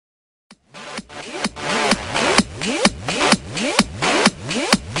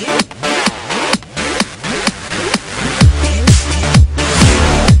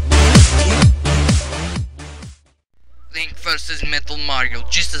is Metal Mario,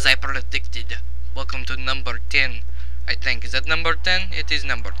 just as I predicted. Welcome to number 10, I think. Is that number 10? It is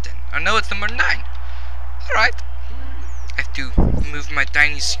number 10. I know it's number 9. Alright. I have to move my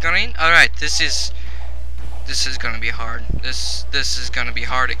tiny screen. Alright, this is gonna be hard. This is gonna be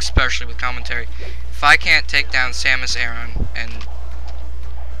hard, especially with commentary. If I can't take down Samus Aran and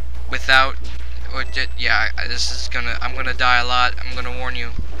without, or yeah, I'm gonna die a lot. I'm gonna warn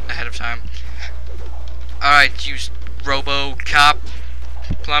you ahead of time. Alright, you Robo Cop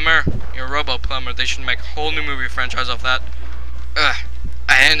Plumber. You're a Robo Plumber. They should make a whole new movie franchise off that.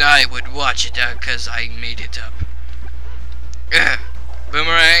 And I would watch it cause I made it up.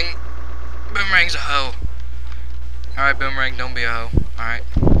 Boomerang. Boomerang's a hoe. Alright, Boomerang, don't be a hoe. Alright.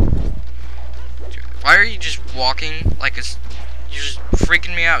 Why are you just walking like a... You're just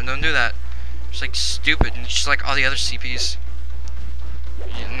freaking me out. Don't do that. It's like stupid. And just like all the other CPs.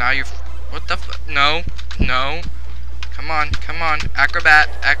 Now you're... What the f... No. No. Come on. Come on.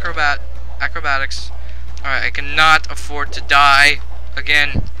 Acrobatics. Alright, I cannot afford to die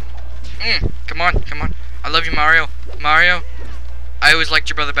again. Come on. Come on. I love you, Mario. Mario. I always liked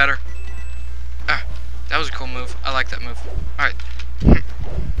your brother better. That was a cool move. I like that move. Alright.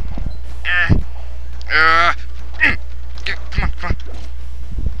 Come on.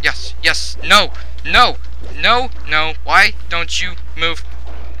 Yes. No. Why don't you move?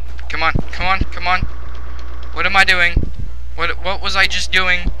 Come on. What am I doing? What was I just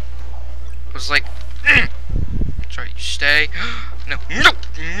doing? It was like... Sorry, you stay. No.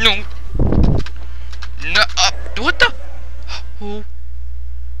 What the? Oh.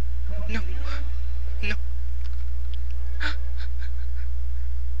 No.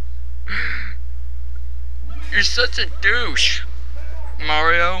 You're such a douche,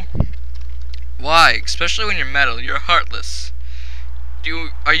 Mario. Why? Especially when you're metal, you're heartless.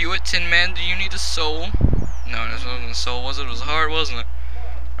 Are you a Tin Man? Do you need a soul? No, this wasn't a soul, was it? It was a heart, wasn't it?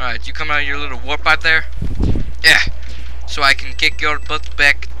 Alright, you come out of your little warp pipe there? Yeah. So I can kick your butt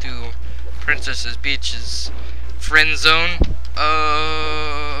back to Princess's Beach's friend zone.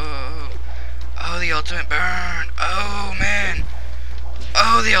 Oh, the ultimate burn. Oh, man.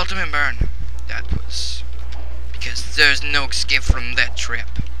 Oh, the ultimate burn. That was... Because there's no escape from that trip.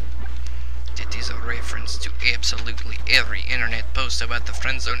 That is a reference to absolutely every internet post about the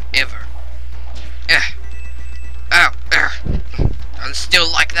friend zone ever. Ow. I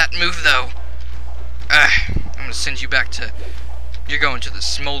still like that move, though. I'm gonna send you back to... You're going to the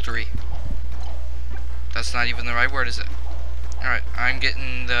smoldery. That's not even the right word, is it? Alright, I'm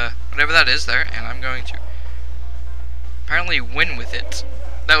getting the... Whatever that is there, and I'm going to... Apparently win with it.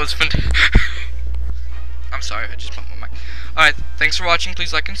 That was fun. I'm sorry, I just bumped my mic. Alright, thanks for watching.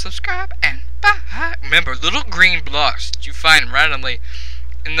 Please like and subscribe, and bye. Remember, little green blocks that you find randomly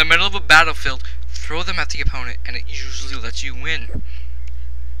in the middle of a battlefield, throw them at the opponent, and it usually lets you win.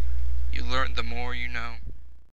 You learn the more you know.